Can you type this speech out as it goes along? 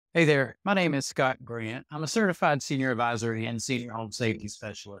Hey there, my name is Scott Grant. I'm a certified senior advisor and senior home safety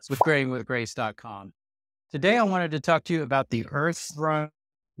specialist with gradingwithgrace.com. Today, I wanted to talk to you about the Earththrone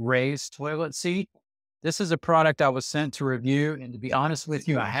raised toilet seat. This is a product I was sent to review, and to be honest with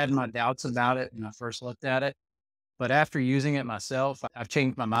you, I had my doubts about it when I first looked at it. But after using it myself, I've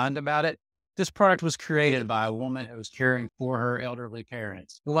changed my mind about it. This product was created by a woman who was caring for her elderly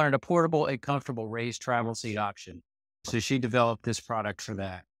parents who wanted a portable and comfortable raised travel seat option. So she developed this product for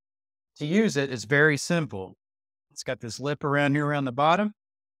that. To use it is very simple. It's got this lip around here around the bottom.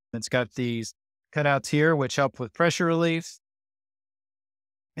 It's got these cutouts here, which help with pressure relief.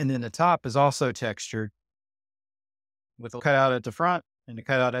 And then the top is also textured with a cutout at the front and a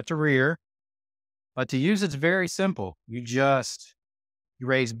cutout at the rear. But to use it's very simple. You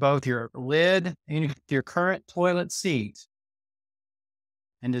raise both your lid and your current toilet seat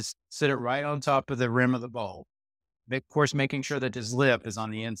and just sit it right on top of the rim of the bowl. Of course, making sure that this lip is on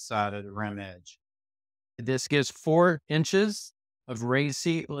the inside of the rim edge. This gives 4 inches of raised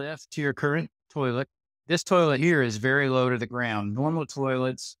seat lift to your current toilet. This toilet here is very low to the ground. Normal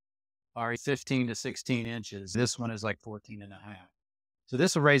toilets are 15 to 16 inches. This one is like 14 and a half. So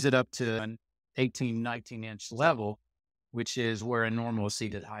this will raise it up to an 18, 19-inch level, which is where a normal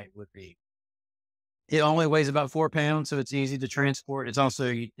seated height would be. It only weighs about 4 pounds, so it's easy to transport. It's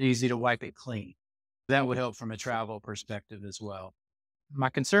also easy to wipe it clean. That would help from a travel perspective as well. My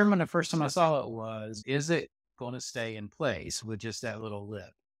concern when the first time I saw it was, is it going to stay in place with just that little lip?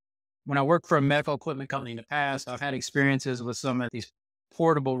 When I worked for a medical equipment company in the past, I've had experiences with some of these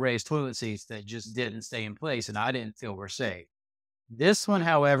portable raised toilet seats that just didn't stay in place and I didn't feel were safe. This one,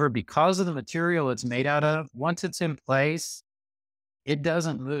 however, because of the material it's made out of, once it's in place, it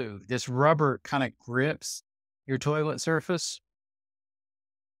doesn't move. This rubber kind of grips your toilet surface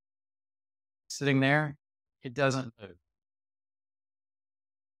sitting there. It doesn't move.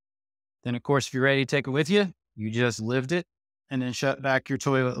 Then, of course, if you're ready to take it with you, you just lift it and then shut back your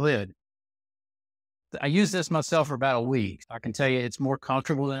toilet lid. I used this myself for about a week. I can tell you it's more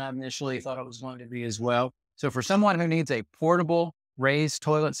comfortable than I initially thought it was going to be as well. So for someone who needs a portable raised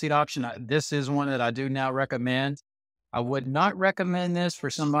toilet seat option, this is one that I do now recommend. I would not recommend this for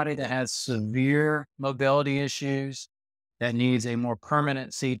somebody that has severe mobility issues that needs a more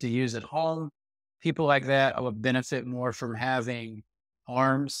permanent seat to use at home. People like that would benefit more from having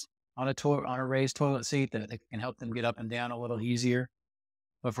arms on a raised toilet seat that can help them get up and down a little easier.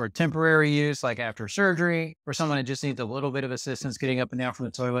 But for temporary use, like after surgery, for someone that just needs a little bit of assistance getting up and down from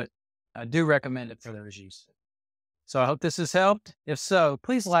the toilet, I do recommend it for those use. So I hope this has helped. If so,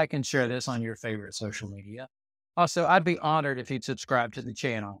 please like and share this on your favorite social media. Also, I'd be honored if you'd subscribe to the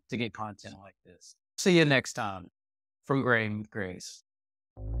channel to get content like this. See you next time from Grading with Grace.